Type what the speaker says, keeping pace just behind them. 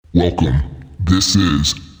Welcome. This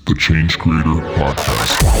is the Change Creator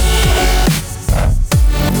Podcast.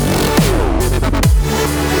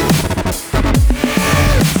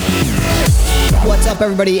 What's up,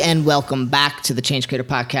 everybody, and welcome back to the Change Creator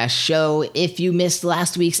Podcast show. If you missed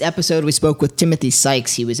last week's episode, we spoke with Timothy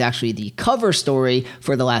Sykes. He was actually the cover story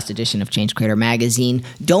for the last edition of Change Creator magazine.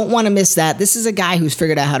 Don't want to miss that. This is a guy who's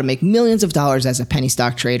figured out how to make millions of dollars as a penny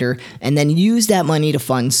stock trader and then use that money to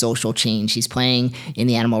fund social change. He's playing in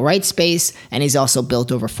the animal rights space, and he's also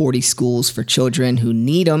built over 40 schools for children who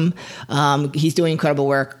need them. He's doing incredible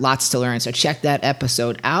work, lots to learn. So check that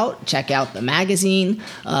episode out. Check out the magazine.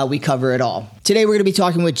 We cover it all. Today, we're going to be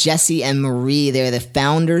talking with Jesse and Marie. They're the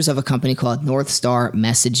founders of a company called North Star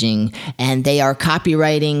Messaging, and they are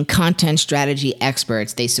copywriting, content strategy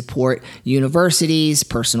experts. They support universities,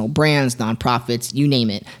 personal brands, nonprofits, you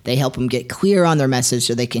name it. They help them get clear on their message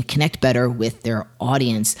so they can connect better with their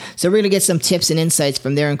audience. So we're going to get some tips and insights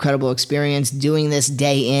from their incredible experience doing this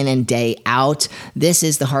day in and day out. This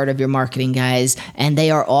is the heart of your marketing, guys, and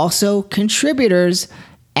they are also contributors,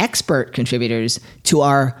 expert contributors to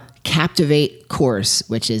our Captivate course,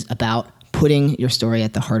 which is about putting your story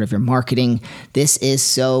at the heart of your marketing. This is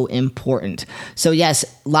so important. So yes,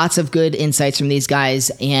 lots of good insights from these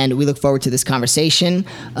guys, and we look forward to this conversation.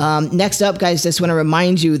 Next up, guys, just want to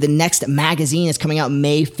remind you the next magazine is coming out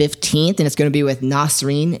May 15th, and it's going to be with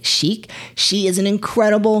Nasreen Sheikh. She is an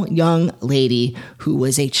incredible young lady who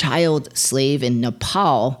was a child slave in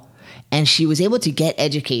Nepal, and she was able to get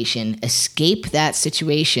education, escape that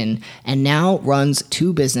situation, and now runs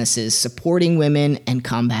two businesses supporting women and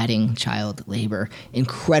combating child labor.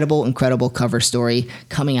 Incredible, incredible cover story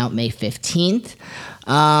coming out May 15th.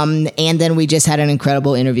 And then we just had an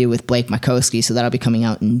incredible interview with Blake Mycoskie, so that'll be coming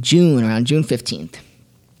out in June, around June 15th.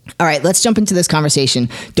 All right, let's jump into this conversation.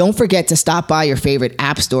 Don't forget to stop by your favorite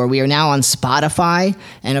app store. We are now on Spotify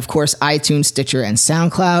and, of course, iTunes, Stitcher, and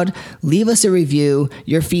SoundCloud. Leave us a review.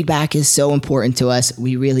 Your feedback is so important to us.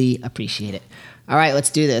 We really appreciate it. All right, let's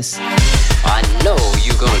do this. I know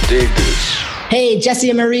you're going to dig this. Hey, Jesse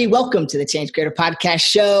and Marie, welcome to the Change Creator Podcast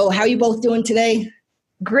show. How are you both doing today?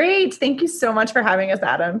 Great. Thank you so much for having us,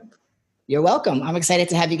 Adam. You're welcome. I'm excited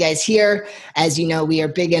to have you guys here. As you know, we are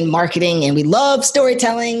big in marketing and we love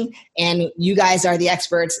storytelling, and you guys are the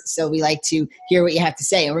experts, so we like to hear what you have to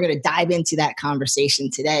say, and we're going to dive into that conversation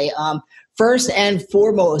today. First and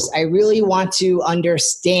foremost, I really want to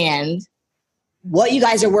understand what you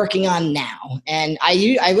guys are working on now. And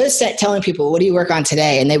I was telling people, what do you work on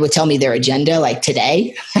today? And they would tell me their agenda, like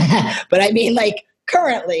today. But I mean, like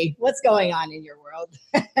currently, what's going on in your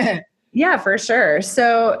world? Yeah, for sure.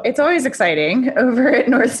 So it's always exciting over at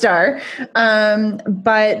North Star.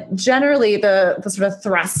 But generally the sort of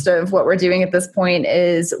thrust of what we're doing at this point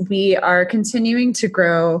is we are continuing to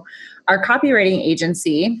grow our copywriting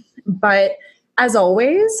agency. But as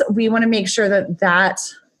always, we want to make sure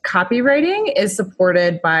that copywriting is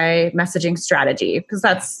supported by messaging strategy, because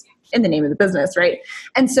that's in the name of the business, right?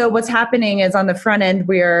 And so what's happening is on the front end,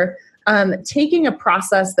 we're taking a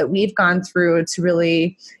process that we've gone through to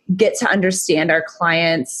really get to understand our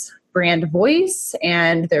clients' brand voice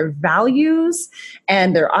and their values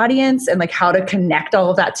and their audience and like how to connect all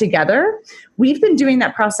of that together. We've been doing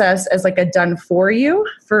that process as like a done for you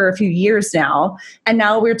for a few years now. And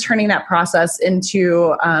now we're turning that process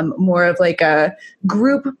into more of like a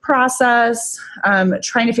group process,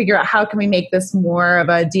 trying to figure out how can we make this more of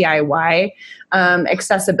a DIY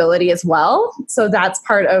accessibility as well. So that's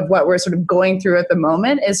part of what we're sort of going through at the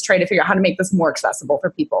moment, is trying to figure out how to make this more accessible for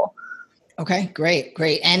people. Okay, great.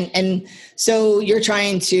 And so you're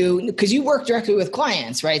trying to, because you work directly with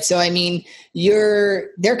clients, right? So, I mean,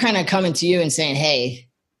 they're kind of coming to you and saying, hey,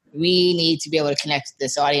 we need to be able to connect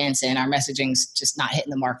this audience and our messaging's just not hitting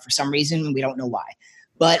the mark for some reason and we don't know why.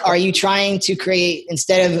 But are you trying to create,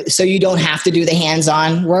 instead of, so you don't have to do the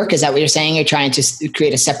hands-on work? Is that what you're saying? You're trying to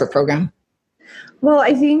create a separate program? Well,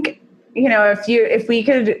 I think, if we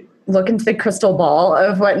could look into the crystal ball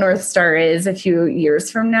of what North Star is a few years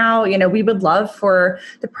from now, we would love for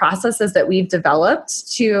the processes that we've developed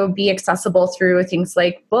to be accessible through things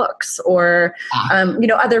like books or,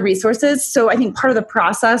 other resources. So I think part of the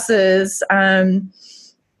process is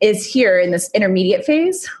here in this intermediate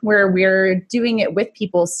phase where we're doing it with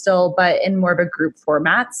people still, but in more of a group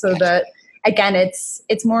format, so that again,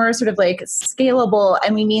 it's more sort of like scalable,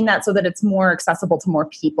 and we mean that so that it's more accessible to more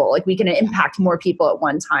people. Like we can impact more people at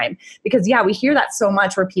one time. Because we hear that so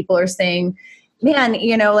much where people are saying, man,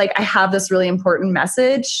 like I have this really important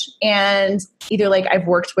message, and either like I've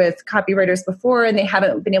worked with copywriters before and they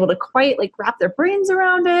haven't been able to quite like wrap their brains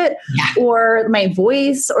around it, or my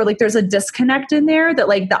voice, or like there's a disconnect in there that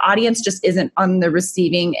like the audience just isn't on the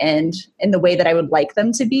receiving end in the way that I would like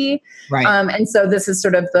them to be. Right. And so this is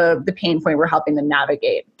sort of the pain point we're helping them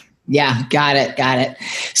navigate. Yeah, got it.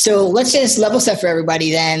 So let's just level set for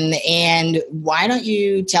everybody then. And why don't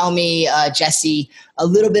you tell me, Jesse, a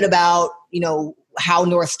little bit about, how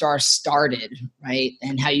North Star started, right?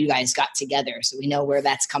 And how you guys got together so we know where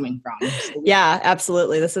that's coming from. Yeah,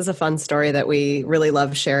 absolutely. This is a fun story that we really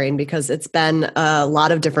love sharing because it's been a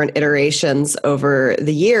lot of different iterations over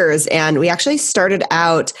the years. And we actually started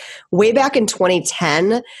out way back in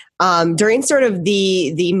 2010 during sort of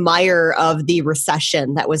the mire of the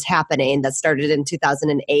recession that was happening that started in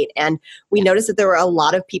 2008. And we noticed that there were a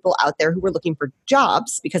lot of people out there who were looking for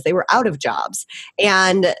jobs because they were out of jobs.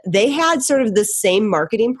 And they had sort of the same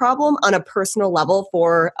marketing problem on a personal level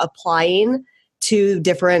for applying to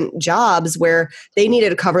different jobs where they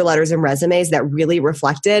needed cover letters and resumes that really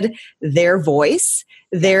reflected their voice,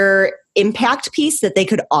 their impact piece that they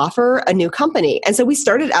could offer a new company. And so we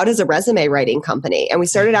started out as a resume writing company, and we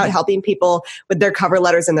started out helping people with their cover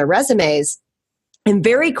letters and their resumes. And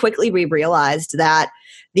very quickly we realized that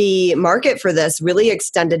the market for this really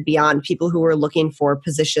extended beyond people who were looking for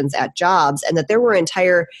positions at jobs, and that there were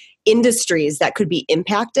entire industries that could be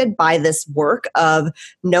impacted by this work of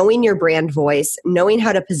knowing your brand voice, knowing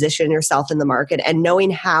how to position yourself in the market, and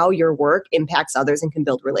knowing how your work impacts others and can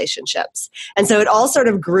build relationships. And so it all sort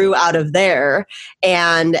of grew out of there,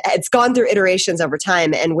 and it's gone through iterations over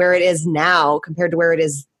time. And where it is now compared to where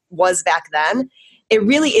was back then, it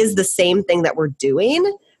really is the same thing that we're doing,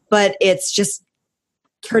 but it's just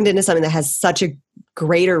turned into something that has such a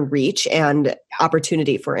greater reach and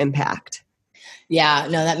opportunity for impact. Yeah,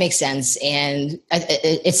 no, that makes sense. And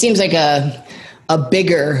it seems like a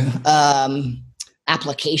bigger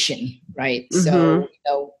application, right? Mm-hmm.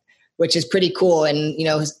 So, which is pretty cool. And,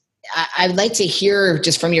 I'd like to hear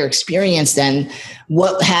just from your experience then,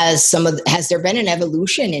 has there been an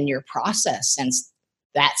evolution in your process since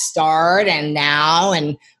that start and now?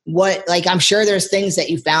 And I'm sure there's things that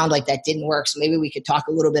you found like that didn't work. So maybe we could talk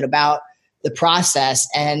a little bit about the process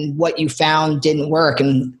and what you found didn't work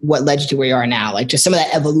and what led you to where you are now. Like just some of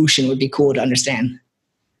that evolution would be cool to understand.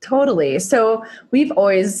 Totally. So we've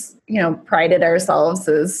always, prided ourselves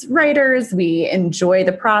as writers. We enjoy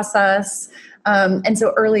the process. And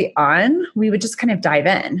so early on, we would just kind of dive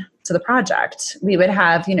in to the project. We would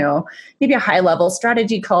have, maybe a high level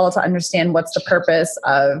strategy call to understand what's the purpose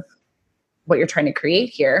of what you're trying to create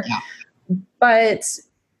here. Yeah. But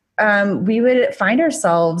we would find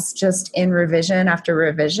ourselves just in revision after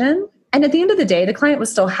revision. And at the end of the day, the client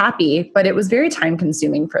was still happy, but it was very time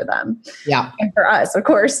consuming for them. Yeah. And for us, of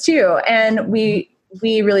course, too. And we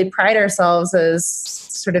really pride ourselves as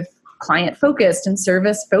sort of client focused and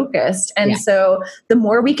service focused. And so the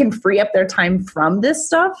more we can free up their time from this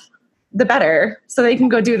stuff, the better, so they can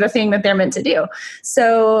go do the thing that they're meant to do.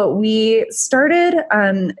 So we started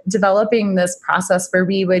developing this process where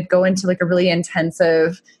we would go into like a really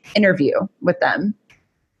intensive interview with them.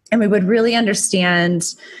 And we would really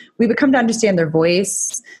we would come to understand their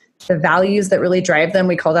voice, the values that really drive them.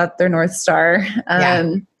 We call that their North Star.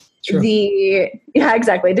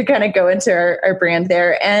 Exactly. To kind of go into our brand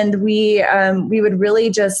there. And we would really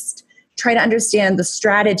just try to understand the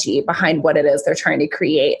strategy behind what it is they're trying to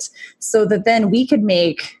create, so that then we could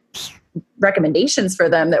make recommendations for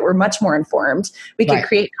them that were much more informed. We could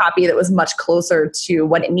create copy that was much closer to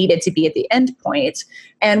what it needed to be at the end point.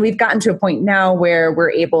 And we've gotten to a point now where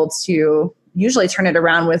we're able to usually turn it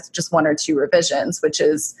around with just 1 or 2 revisions, which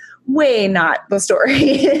is way not the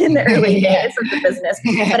story in the early days of the business.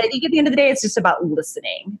 But I think at the end of the day, it's just about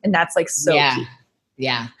listening. And that's like so key.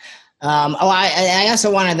 Yeah. I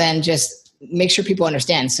also want to then just make sure people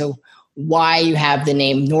understand. So why you have the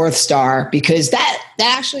name North Star, because that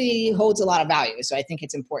actually holds a lot of value. So I think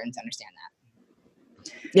it's important to understand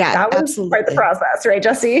that. Yeah, that was absolutely. quite the process, right,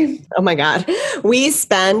 Jesse? Oh my God. We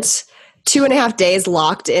spent 2.5 days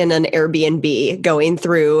locked in an Airbnb going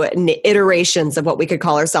through iterations of what we could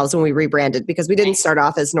call ourselves when we rebranded, because we didn't start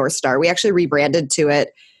off as North Star. We actually rebranded to it,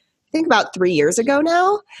 I think about 3 years ago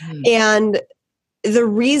now. And the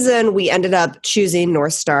reason we ended up choosing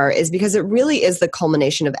North Star is because it really is the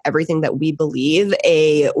culmination of everything that we believe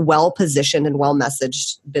a well-positioned and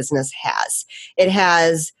well-messaged business has. It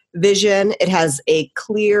has vision. It has a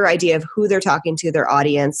clear idea of who they're talking to, their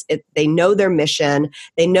audience. They know their mission,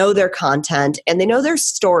 they know their content, and they know their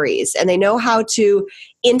stories, and they know how to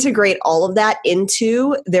integrate all of that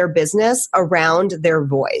into their business around their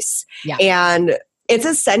voice. Yeah. And it's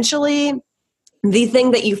essentially the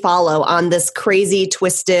thing that you follow on this crazy,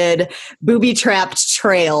 twisted, booby-trapped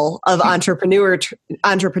trail of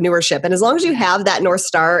entrepreneurship. And as long as you have that North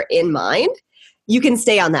Star in mind, you can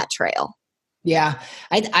stay on that trail. Yeah,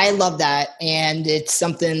 I love that. And it's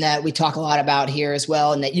something that we talk a lot about here as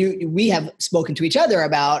well, and that we have spoken to each other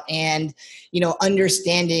about. And,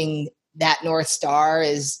 understanding that North Star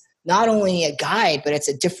is not only a guide, but it's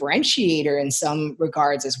a differentiator in some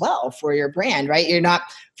regards as well for your brand, right? You're not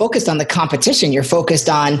focused on the competition. You're focused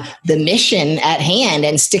on the mission at hand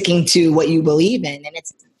and sticking to what you believe in. And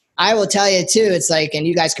I will tell you too, it's like, and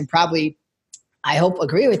you guys can probably, I hope,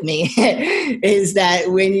 agree with me, is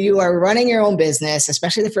that when you are running your own business,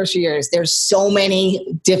 especially the first few years, there's so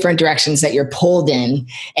many different directions that you're pulled in,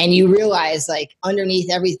 and you realize like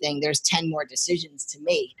underneath everything, there's 10 more decisions to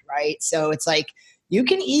make, right? So it's like, you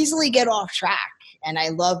can easily get off track. And I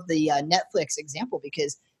love the Netflix example,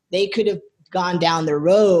 because they could have gone down the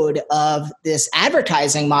road of this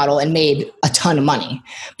advertising model and made a ton of money,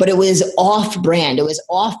 but it was off brand. It was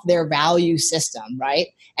off their value system, right?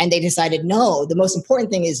 And they decided, no, the most important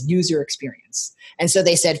thing is user experience. And so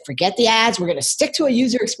they said, forget the ads. We're going to stick to a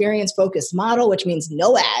user experience focused model, which means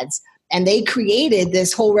no ads. And they created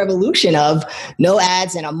this whole revolution of no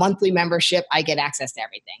ads and a monthly membership. I get access to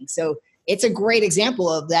everything. So it's a great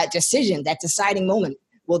example of that decision, that deciding moment.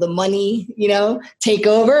 Will the money, take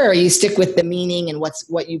over, or you stick with the meaning and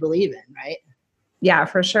what you believe in, right? Yeah,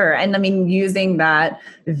 for sure. And I mean, using that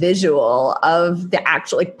visual of the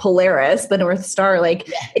actual, like Polaris, the North Star,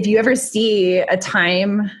 if you ever see a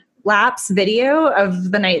time lapse video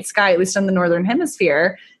of the night sky, at least in the Northern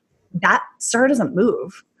Hemisphere, that star doesn't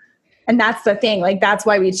move. And that's the thing, that's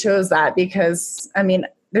why we chose that, because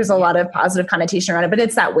there's a lot of positive connotation around it, but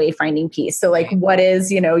it's that wayfinding piece. So what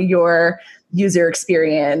is, your user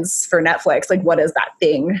experience for Netflix? What is that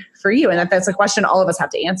thing for you? And that's a question all of us have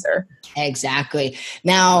to answer. Exactly.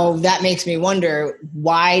 Now that makes me wonder,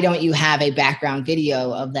 why don't you have a background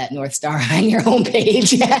video of that North Star on your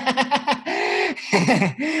homepage?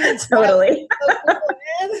 Totally.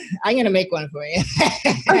 I'm going to make one for you.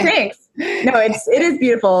 Oh, thanks. No, it is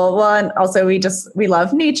beautiful. Well, and also we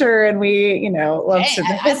love nature, and we, love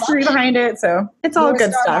the history behind it. So it's all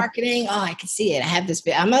good stuff. Marketing. Oh, I can see it. I have this.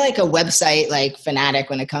 I'm like a website fanatic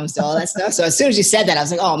when it comes to all that stuff. So as soon as you said that, I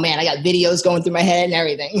was like, oh man, I got videos going through my head and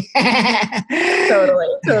everything.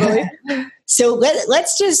 Totally. So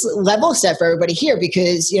let's just level set for everybody here,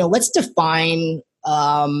 because, let's define,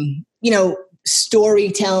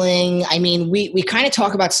 storytelling. We kind of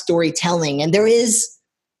talk about storytelling, and there is,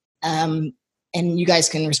 and you guys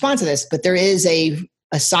can respond to this, but there is a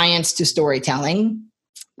science to storytelling,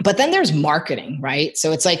 but then there's marketing, right?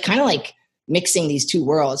 So it's kind of mixing these two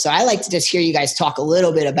worlds. So I like to just hear you guys talk a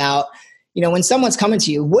little bit about, when someone's coming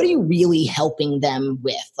to you, what are you really helping them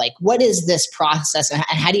with? What is this process, and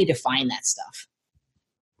how do you define that stuff?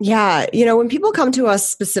 Yeah. When people come to us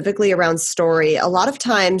specifically around story, a lot of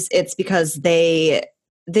times it's because they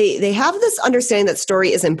have this understanding that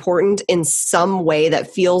story is important in some way that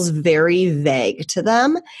feels very vague to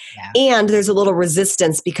them. Yeah. And there's a little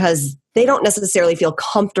resistance because they don't necessarily feel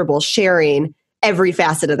comfortable sharing every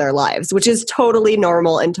facet of their lives, which is totally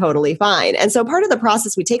normal and totally fine. And so part of the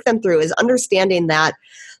process we take them through is understanding that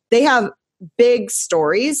they have big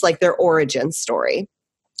stories, like their origin story.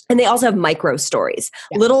 And they also have micro stories,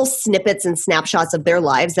 little snippets and snapshots of their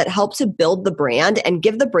lives that help to build the brand and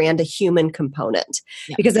give the brand a human component.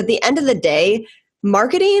 Yeah. Because at the end of the day,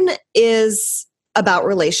 marketing is about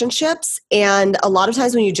relationships. And a lot of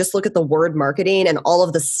times when you just look at the word marketing and all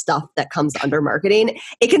of the stuff that comes under marketing,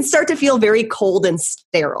 it can start to feel very cold and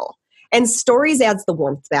sterile. And stories adds the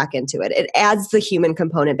warmth back into it. It adds the human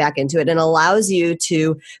component back into it and allows you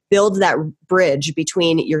to build that bridge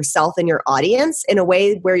between yourself and your audience in a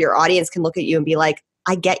way where your audience can look at you and be like,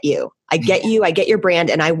 I get you. I get you. I get your brand,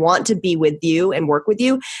 and I want to be with you and work with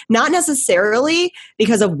you. Not necessarily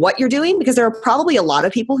because of what you're doing, because there are probably a lot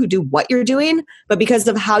of people who do what you're doing, but because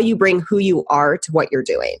of how you bring who you are to what you're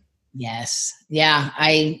doing. Yes. Yeah.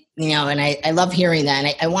 I love hearing that.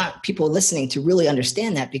 And I want people listening to really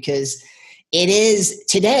understand that, because it is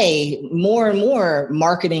today more and more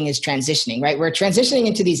marketing is transitioning, right? We're transitioning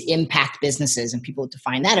into these impact businesses, and people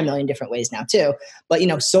define that a million different ways now too. But,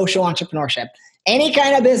 social entrepreneurship, any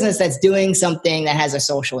kind of business that's doing something that has a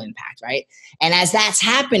social impact, right? And as that's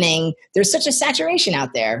happening, there's such a saturation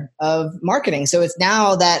out there of marketing. So it's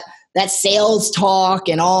now that that sales talk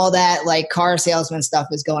and all that like car salesman stuff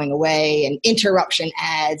is going away, and interruption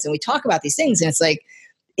ads. And we talk about these things, and it's like,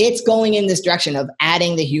 it's going in this direction of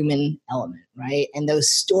adding the human element, right? And those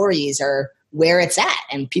stories are where it's at,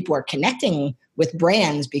 and people are connecting with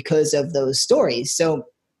brands because of those stories. So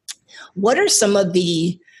what are some of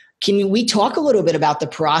can we talk a little bit about the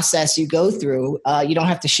process you go through? You don't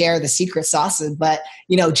have to share the secret sauces, but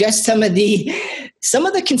just some of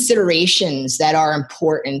the considerations that are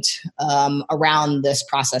important around this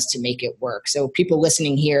process to make it work. So people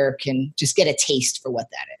listening here can just get a taste for what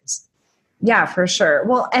that is. Yeah, for sure.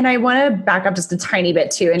 Well, and I want to back up just a tiny bit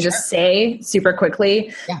too, and just say super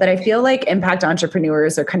quickly that I feel like impact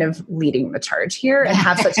entrepreneurs are kind of leading the charge here and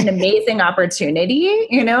have such an amazing opportunity.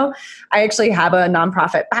 I actually have a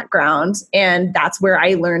nonprofit background, and that's where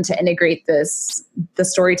I learned to integrate the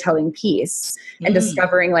storytelling piece and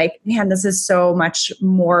discovering like, man, this is so much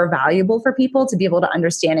more valuable for people to be able to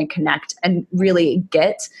understand and connect and really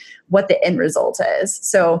get what the end result is.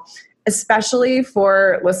 So especially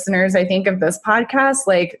for listeners, I think, of this podcast,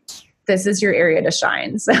 like, this is your area to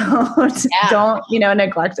shine. So don't,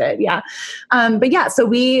 neglect it. Yeah. But yeah, so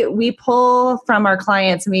we pull from our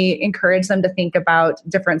clients and we encourage them to think about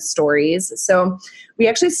different stories. So we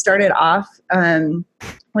actually started off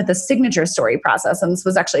with a signature story process. And this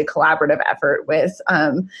was actually a collaborative effort with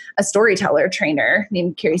a storyteller trainer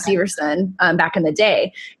named Carrie Severson back in the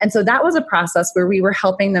day. And so that was a process where we were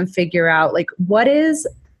helping them figure out, like, what is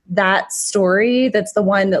that story that's the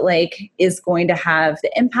one that like is going to have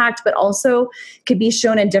the impact, but also could be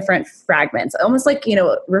shown in different fragments, almost like,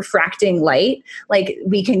 refracting light. Like,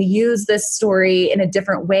 we can use this story in a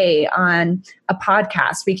different way on a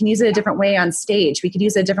podcast. We can use it a different way on stage. We could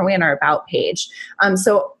use it a different way on our about page.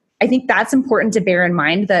 So I think that's important to bear in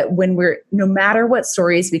mind, that when no matter what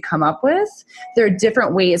stories we come up with, there are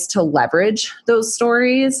different ways to leverage those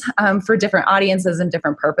stories for different audiences and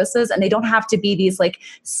different purposes. And they don't have to be these like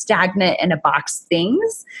stagnant in a box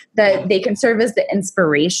things, that they can serve as the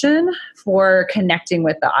inspiration for connecting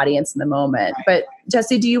with the audience in the moment. But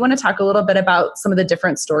Jesse, do you want to talk a little bit about some of the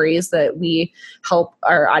different stories that we help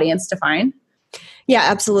our audience define? Yeah,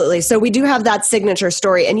 absolutely. So we do have that signature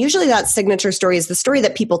story. And usually that signature story is the story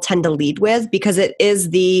that people tend to lead with, because it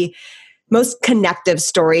is the most connective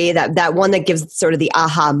story, that one that gives sort of the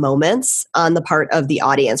aha moments on the part of the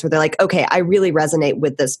audience, where they're like, okay, I really resonate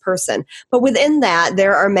with this person. But within that,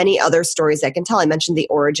 there are many other stories I can tell. I mentioned the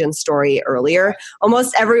origin story earlier.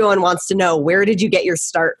 Almost everyone wants to know, where did you get your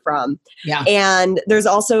start from? Yeah. And there's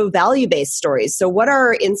also value-based stories. So what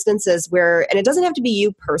are instances where, and it doesn't have to be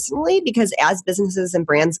you personally, because as businesses and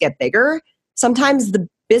brands get bigger, sometimes the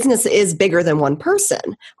business is bigger than one person.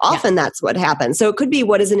 Often that's what happens. So it could be,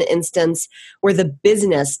 what is an instance where the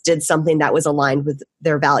business did something that was aligned with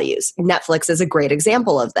their values? Netflix is a great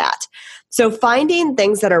example of that. So finding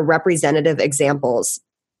things that are representative examples.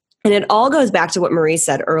 And it all goes back to what Marie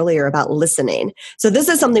said earlier about listening. So this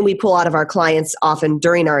is something we pull out of our clients often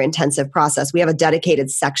during our intensive process. We have a dedicated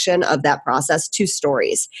section of that process to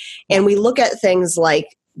stories. And we look at things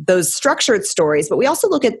like those structured stories, but we also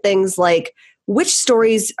look at things like, which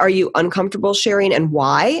stories are you uncomfortable sharing and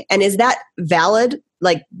why? And is that valid?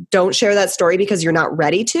 Like, don't share that story because you're not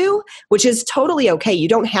ready to, which is totally okay. You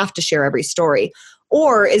don't have to share every story.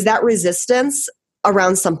 Or is that resistance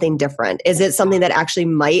around something different? Is it something that actually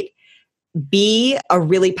might be a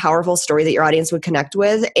really powerful story that your audience would connect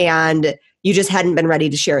with, and you just hadn't been ready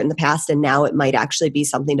to share it in the past, and now it might actually be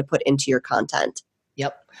something to put into your content?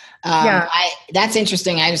 Yep. That's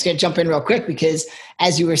interesting. I was going to jump in real quick, because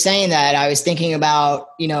as you were saying that, I was thinking about,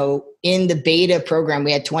 in the beta program,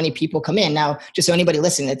 we had 20 people come in. Now, just so anybody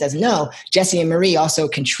listening that doesn't know, Jesse and Marie also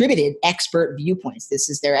contributed expert viewpoints. This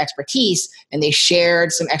is their expertise, and they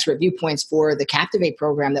shared some expert viewpoints for the Captivate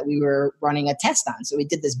program that we were running a test on. So we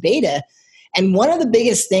did this beta. And one of the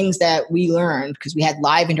biggest things that we learned, because we had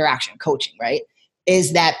live interaction coaching, right,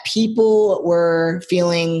 is that people were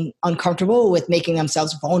feeling uncomfortable with making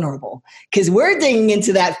themselves vulnerable, because we're digging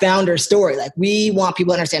into that founder story. Like, we want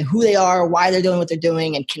people to understand who they are, why they're doing what they're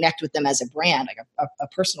doing, and connect with them as a brand, like a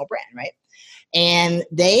personal brand, right? And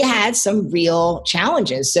they had some real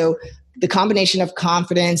challenges. So the combination of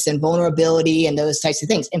confidence and vulnerability and those types of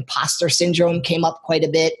things, imposter syndrome came up quite a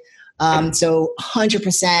bit. So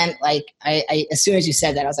 100%, like I as soon as you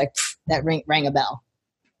said that, I was like, that rang a bell.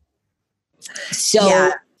 So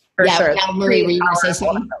sure. Now, Marie, were you going to say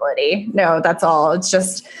something? No, that's all. It's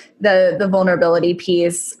just the vulnerability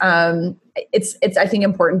piece. It's I think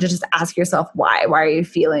important to just ask yourself why. Why are you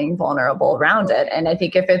feeling vulnerable around it? And I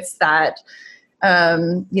think if it's that,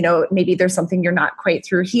 maybe there's something you're not quite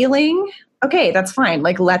through healing, okay, that's fine.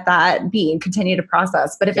 Like, let that be and continue to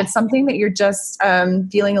process. But if it's something that you're just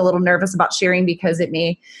feeling a little nervous about sharing because it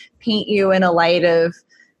may paint you in a light of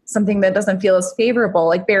something that doesn't feel as favorable,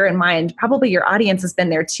 like, bear in mind, probably your audience has been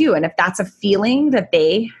there too. And if that's a feeling that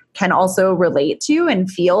they can also relate to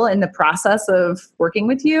and feel in the process of working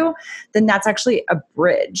with you, then that's actually a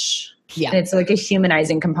bridge. Yeah. And it's like a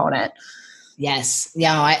humanizing component. Yes.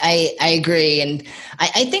 Yeah, I agree. And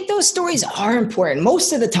I think those stories are important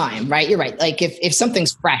most of the time, right? You're right. Like if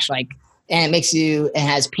something's fresh, like, and it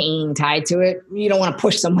has pain tied to it, you don't want to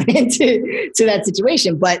push someone into that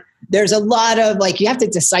situation. But there's a lot of, like, you have to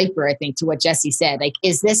decipher, I think, to what Jesse said. Like,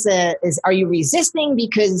 are you resisting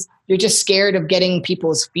because you're just scared of getting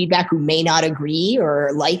people's feedback who may not agree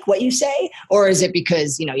or like what you say? Or is it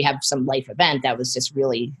because, you have some life event that was just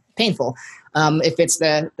really painful? If it's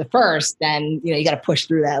the first, then, you got to push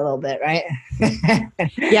through that a little bit, right?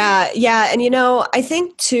 Yeah. And, I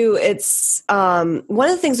think too, it's one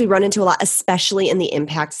of the things we run into a lot, especially in the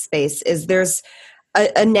impact space, is there's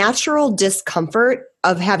a natural discomfort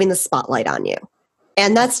of having the spotlight on you.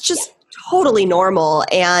 And that's just totally normal.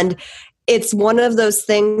 And it's one of those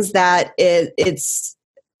things that it's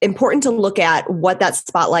important to look at what that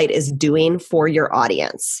spotlight is doing for your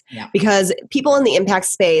audience. Yeah. Because people in the impact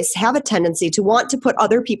space have a tendency to want to put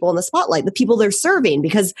other people in the spotlight, the people they're serving,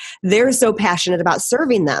 because they're so passionate about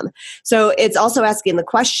serving them. So it's also asking the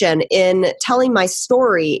question, in telling my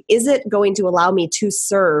story, is it going to allow me to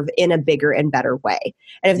serve in a bigger and better way?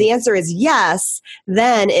 And if the answer is yes,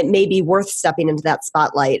 then it may be worth stepping into that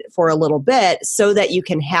spotlight for a little bit so that you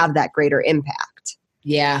can have that greater impact.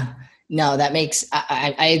 Yeah. No, that makes,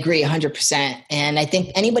 I agree 100%. And I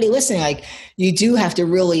think anybody listening, like, you do have to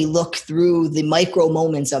really look through the micro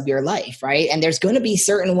moments of your life, right? And there's going to be there's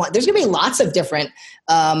going to be lots of different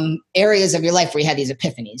areas of your life where you have these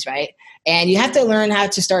epiphanies, right? And you have to learn how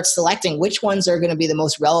to start selecting which ones are going to be the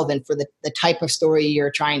most relevant for the type of story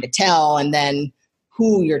you're trying to tell, and then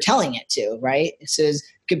who you're telling it to, right? So it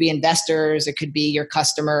could be investors, it could be your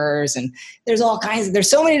customers, and there's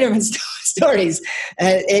so many different stories.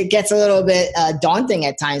 It gets a little bit daunting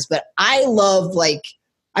at times, but I love, like,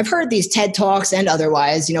 I've heard these TED Talks and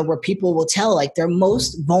otherwise, where people will tell, like, their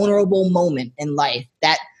most vulnerable moment in life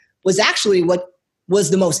that was actually what was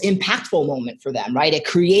the most impactful moment for them, right? It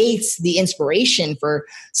creates the inspiration for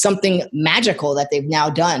something magical that they've now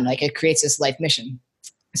done. Like, it creates this life mission.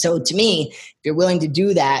 So to me, if you're willing to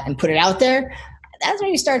do that and put it out there, that's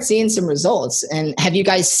when you start seeing some results. And have you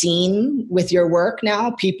guys seen with your work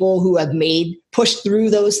now people who have pushed through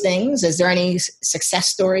those things? Is there any success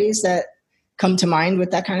stories that come to mind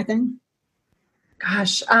with that kind of thing?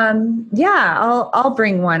 Gosh, yeah, I'll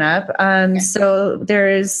bring one up. So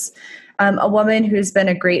there's a woman who's been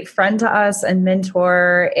a great friend to us and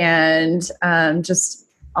mentor, and just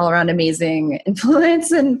all around amazing influence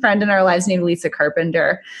and friend in our lives, named Lisa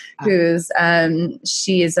Carpenter, who's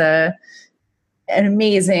she is an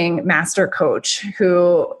amazing master coach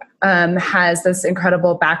who has this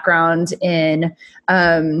incredible background in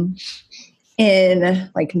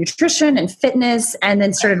like nutrition and fitness, and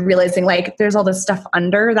then started realizing, like, there's all this stuff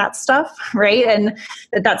under that stuff, right? And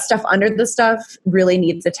that stuff under the stuff really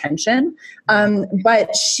needs attention.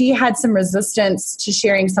 But she had some resistance to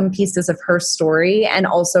sharing some pieces of her story, and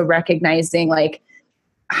also recognizing, like,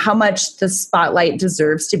 how much the spotlight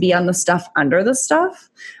deserves to be on the stuff under the stuff.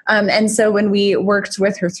 And so when we worked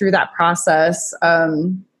with her through that process,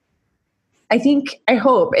 I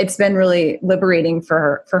hope it's been really liberating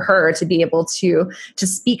for her to be able to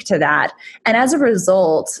speak to that. And as a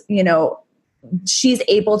result, she's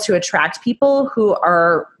able to attract people who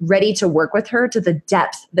are ready to work with her to the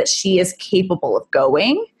depth that she is capable of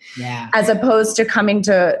going. Yeah. As opposed to coming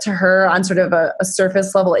to her on sort of a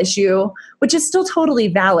surface level issue, which is still totally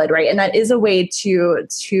valid, right? And that is a way to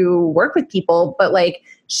work with people, but, like,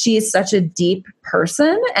 she's such a deep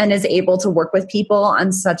person and is able to work with people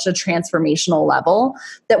on such a transformational level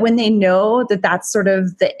that when they know that that's sort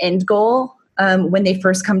of the end goal, when they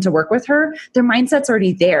first come to work with her, their mindset's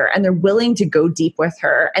already there and they're willing to go deep with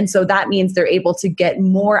her. And so that means they're able to get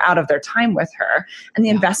more out of their time with her, and the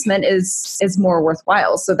investment is more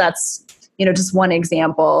worthwhile. So that's, just one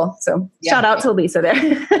example. So shout out to Lisa there.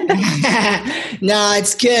 No,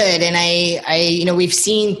 it's good. And I we've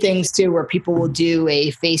seen things too where people will do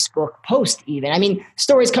a Facebook post even. I mean,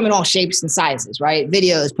 stories come in all shapes and sizes, right?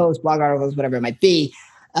 Videos, posts, blog articles, whatever it might be.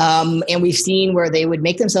 And we've seen where they would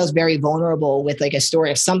make themselves very vulnerable with, like, a story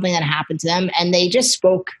of something that happened to them, and they just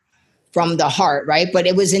spoke from the heart, right? But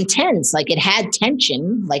it was intense. Like, it had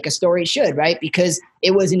tension, like a story should, right? Because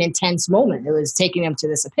it was an intense moment. It was taking them to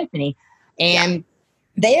this epiphany. And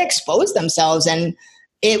they exposed themselves, and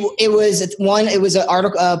It was an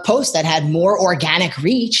article, a post that had more organic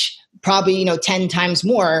reach, probably 10 times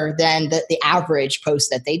more than the average post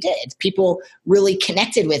that they did. People really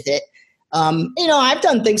connected with it. I've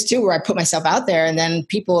done things too where I put myself out there and then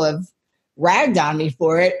people have ragged on me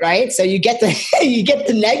for it, right? So you get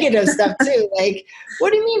the negative stuff too. Like,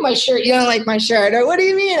 what do you mean my shirt? You don't like my shirt? Or what do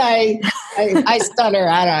you mean I stutter?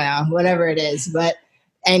 I don't know, whatever it is.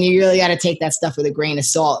 And you really got to take that stuff with a grain of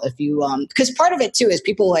salt if you, because part of it too is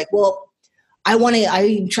people like, well,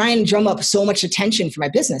 I try and drum up so much attention for my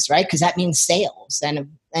business, right? Because that means sales.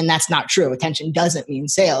 And that's not true. Attention doesn't mean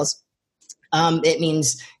sales. It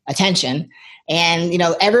means attention. And,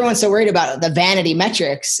 everyone's so worried about the vanity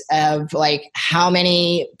metrics of like how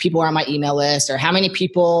many people are on my email list or how many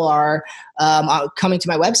people are coming to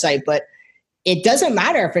my website. But it doesn't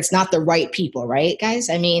matter if it's not the right people, right,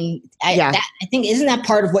 guys? I mean, I think, isn't that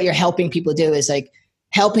part of what you're helping people do is like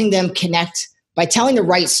helping them connect by telling the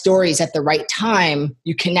right stories at the right time.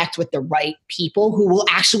 You connect with the right people who will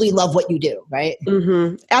actually love what you do, right?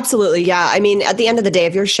 Mm-hmm. Absolutely. Yeah. I mean, at the end of the day,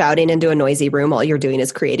 if you're shouting into a noisy room, all you're doing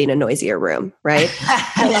is creating a noisier room, right?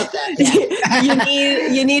 I love that. Yeah.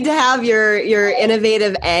 you need to have your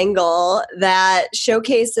innovative angle that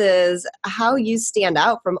showcases how you stand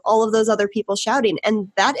out from all of those other people shouting. And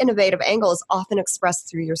that innovative angle is often expressed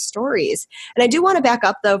through your stories. And I do want to back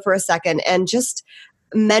up though for a second and just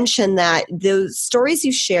mention that the stories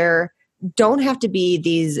you share don't have to be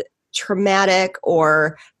these traumatic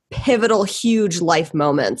or pivotal, huge life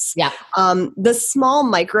moments. Yeah. The small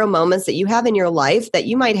micro moments that you have in your life that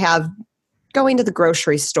you might have going to the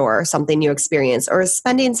grocery store, something you experience, or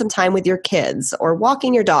spending some time with your kids or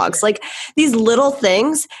walking your dogs. Like these little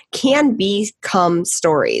things can become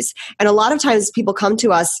stories. And a lot of times people come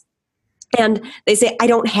to us and they say, I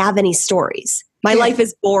don't have any stories. My life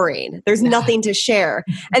is boring. There's nothing to share.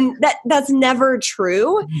 And that's never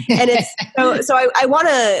true. And it's so I want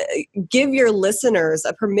to give your listeners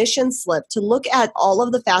a permission slip to look at all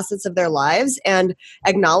of the facets of their lives and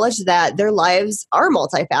acknowledge that their lives are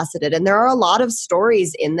multifaceted. And there are a lot of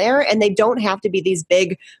stories in there, and they don't have to be these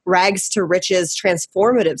big rags to riches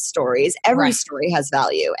transformative stories. Every story has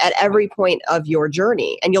value at every point of your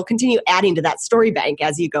journey. And you'll continue adding to that story bank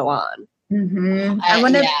as you go on. Mm-hmm.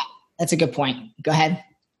 That's a good point. Go ahead.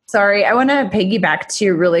 Sorry, I want to piggyback to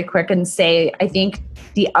you really quick and say, I think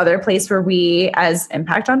the other place where we as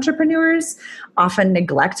impact entrepreneurs often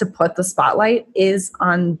neglect to put the spotlight is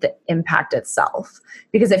on the impact itself,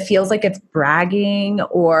 because it feels like it's bragging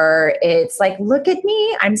or it's like, look at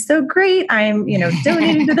me, I'm so great. I'm,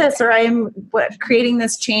 doing this or I'm creating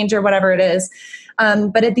this change or whatever it is.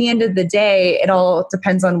 But at the end of the day, it all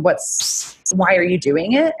depends on why are you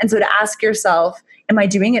doing it? And so to ask yourself, am I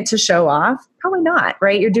doing it to show off? Probably not,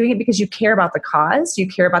 right? You're doing it because you care about the cause, you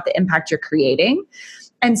care about the impact you're creating.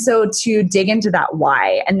 And so to dig into that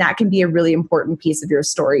why, and that can be a really important piece of your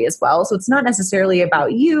story as well. So it's not necessarily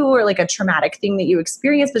about you or like a traumatic thing that you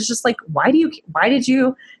experienced, but it's just like, why did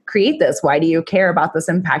you create this? Why do you care about this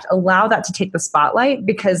impact? Allow that to take the spotlight,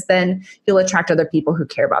 because then you'll attract other people who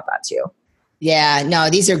care about that too. Yeah, no,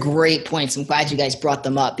 these are great points. I'm glad you guys brought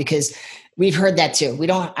them up, because we've heard that too.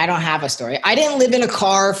 I don't have a story. I didn't live in a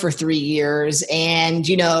car for 3 years and,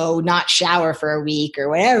 not shower for a week or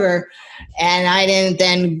whatever. And I didn't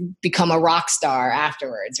then become a rock star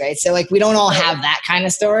afterwards, right? So like, we don't all have that kind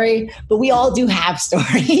of story, but we all do have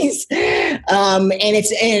stories. And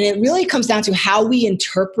it really comes down to how we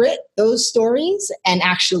interpret those stories and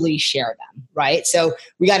actually share them, right? So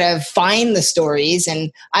we got to find the stories.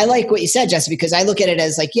 And I like what you said, Jesse, because I look at it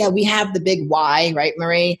as like, yeah, we have the big why, right,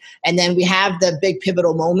 Marie? And then we have the big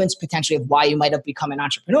pivotal moments potentially of why you might have become an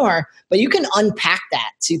entrepreneur, but you can unpack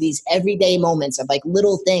that to these everyday moments of like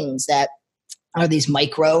little things that are these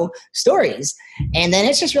micro stories. And then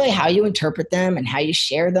it's just really how you interpret them and how you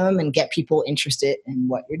share them and get people interested in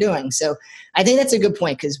what you're doing. So I think that's a good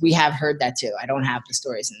point, because we have heard that too. I don't have the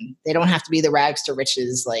stories, and they don't have to be the rags to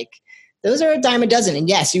riches. Like, those are a dime a dozen. And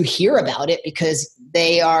yes, you hear about it because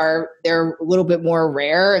they're a little bit more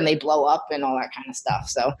rare and they blow up and all that kind of stuff.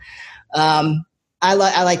 So I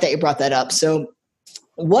like that you brought that up. So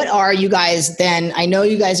what are you guys then? I know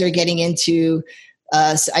you guys are getting into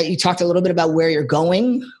you talked a little bit about where you're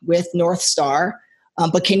going with North Star,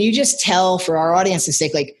 but can you just tell, for our audience's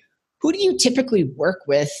sake, like, who do you typically work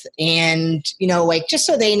with? And, like, just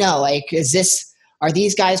so they know, like, are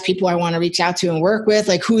these guys people I want to reach out to and work with?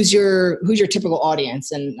 Like, who's your typical audience?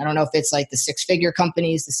 And I don't know if it's like the 6-figure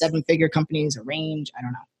companies, the 7-figure companies, a range. I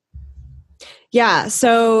don't know. Yeah,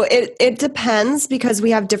 so it depends because we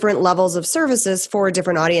have different levels of services for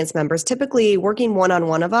different audience members. Typically, working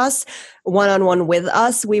one-on-one with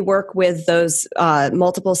us, we work with those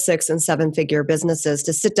multiple 6- and 7-figure businesses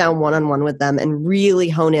to sit down one-on-one with them and really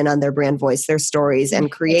hone in on their brand voice, their stories,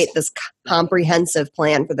 and create this comprehensive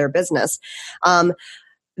plan for their business.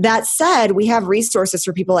 That said, we have resources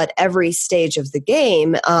for people at every stage of the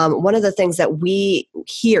game. One of the things that we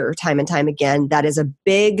hear time and time again that is a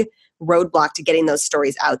big roadblock to getting those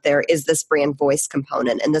stories out there is this brand voice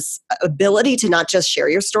component and this ability to not just share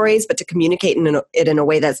your stories, but to communicate it in a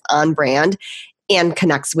way that's on brand and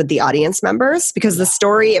connects with the audience members. Because the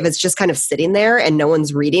story, if it's just kind of sitting there and no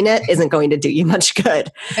one's reading it, isn't going to do you much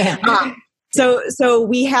good. So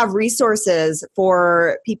we have resources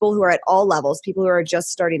for people who are at all levels, people who are just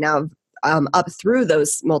starting out, up through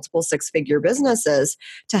those multiple 6-figure businesses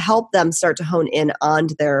to help them start to hone in on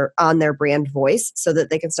their brand voice so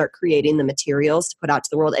that they can start creating the materials to put out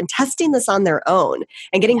to the world and testing this on their own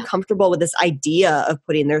and getting comfortable with this idea of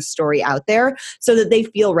putting their story out there so that they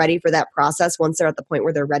feel ready for that process once they're at the point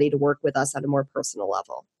where they're ready to work with us at a more personal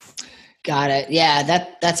level. Got it. Yeah,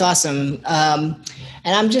 that's awesome. And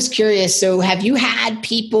I'm just curious. So have you had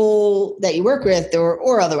people that you work with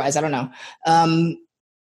or otherwise, I don't know,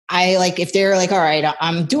 if they're like, all right,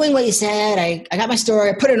 I'm doing what you said. I got my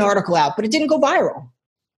story. I put an article out, but it didn't go viral.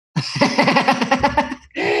 Right?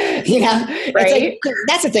 It's like,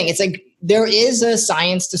 that's the thing. It's like, there is a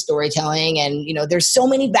science to storytelling and, there's so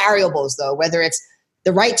many variables though, whether it's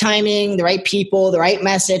the right timing, the right people, the right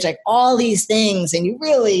message, like all these things. And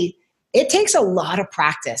it takes a lot of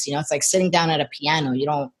practice. It's like sitting down at a piano. You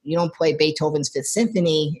don't play Beethoven's Fifth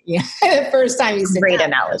Symphony the first time you sit Great down.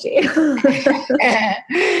 analogy.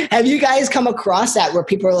 Have you guys come across that where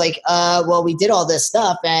people are like, well, we did all this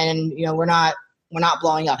stuff and we're not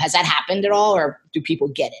blowing up? Has that happened at all, or do people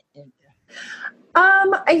get it?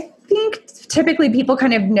 I think typically people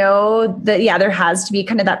kind of know that, there has to be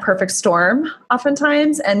kind of that perfect storm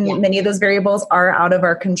oftentimes, and many of those variables are out of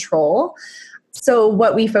our control. So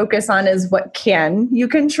what we focus on is what can you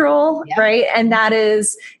control, right? And that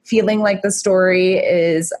is feeling like the story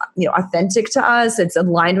is, authentic to us. It's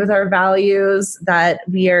aligned with our values, that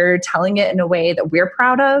we are telling it in a way that we're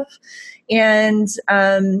proud of. And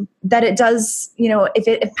that it does, if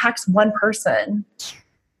it impacts one person,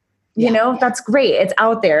 that's great. It's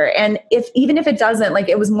out there. And even if it doesn't, like,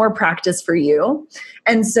 it was more practice for you.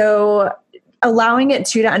 And so allowing it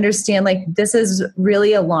to understand, like, this is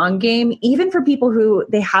really a long game. Even for people who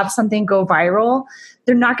they have something go viral,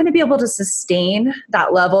 they're not going to be able to sustain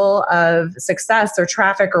that level of success or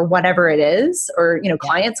traffic or whatever it is, or,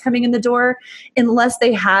 clients coming in the door, unless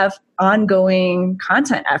they have ongoing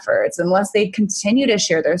content efforts, unless they continue to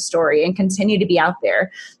share their story and continue to be out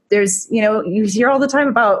there. There's, you hear all the time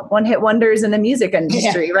about one-hit wonders in the music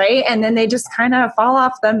industry, right? And then they just kind of fall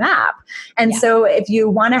off the map. And so if you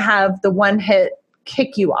want to have the one hit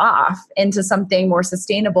kick you off into something more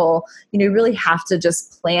sustainable, you really have to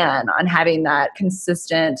just plan on having that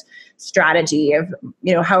consistent strategy of,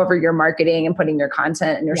 however you're marketing and putting your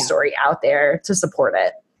content and your story out there to support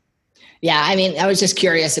it. Yeah, I mean, I was just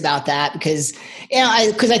curious about that because,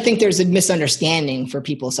 I think there's a misunderstanding for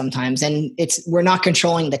people sometimes, and we're not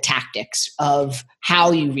controlling the tactics of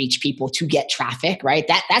how you reach people to get traffic, right?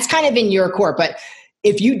 That's kind of in your court, but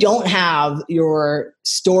if you don't have your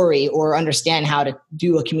story or understand how to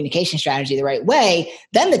do a communication strategy the right way,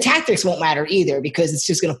 then the tactics won't matter either because it's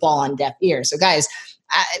just going to fall on deaf ears. So guys,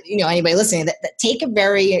 anybody listening, that take a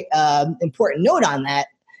very important note on that.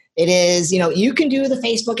 It is, you can do the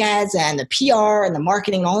Facebook ads and the PR and the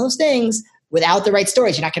marketing and all those things without the right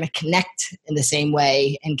stories. You're not going to connect in the same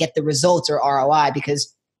way and get the results or ROI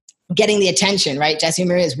because getting the attention, right? Jesse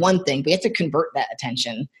Maria is one thing, but you have to convert that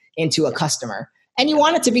attention into a customer. And you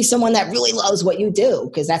want it to be someone that really loves what you do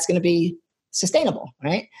because that's going to be sustainable,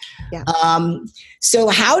 right? Yeah. So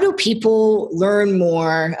how do people learn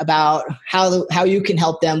more about how you can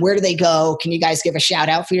help them? Where do they go? Can you guys give a shout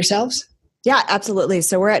out for yourselves? Yeah, absolutely.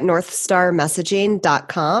 So we're at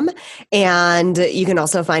northstarmessaging.com, and you can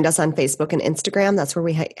also find us on Facebook and Instagram. That's where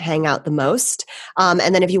we hang out the most. And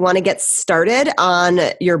then if you want to get started on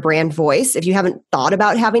your brand voice, if you haven't thought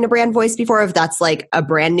about having a brand voice before, if that's like a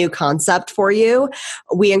brand new concept for you,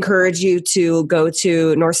 we encourage you to go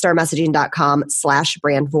to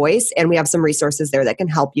northstarmessaging.com/brand voice. And we have some resources there that can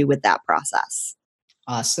help you with that process.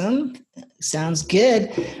 Awesome. Sounds good.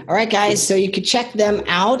 All right, guys. So you could check them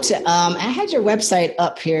out. I had your website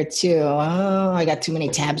up here too. Oh, I got too many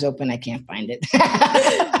tabs open. I can't find it.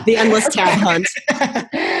 The endless tab hunt.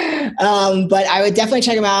 But I would definitely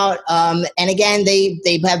check them out. And again, they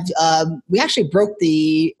have, we actually broke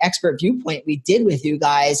the expert viewpoint we did with you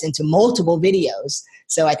guys into multiple videos.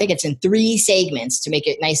 So I think it's in 3 segments to make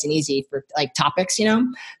it nice and easy for like topics,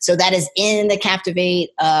 So that is in the Captivate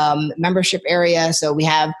membership area. So we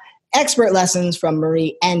have expert lessons from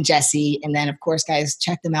Marie and Jesse. And then, of course, guys,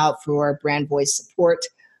 check them out for brand voice support.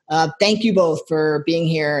 Thank you both for being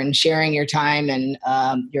here and sharing your time and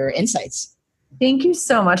your insights. Thank you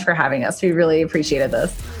so much for having us. We really appreciated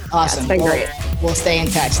this. Awesome. Yeah, it's been great. We'll stay in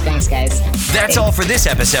touch. Thanks, guys. That's all for this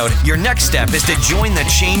episode. Your next step is to join the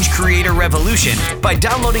Change Creator Revolution by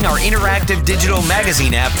downloading our interactive digital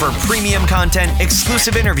magazine app for premium content,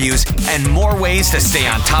 exclusive interviews, and more ways to stay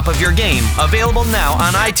on top of your game. Available now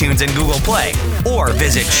on iTunes and Google Play. Or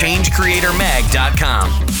visit changecreatormag.com.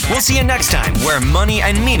 We'll see you next time where money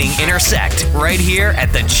and meaning intersect right here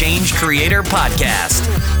at the Change Creator Podcast.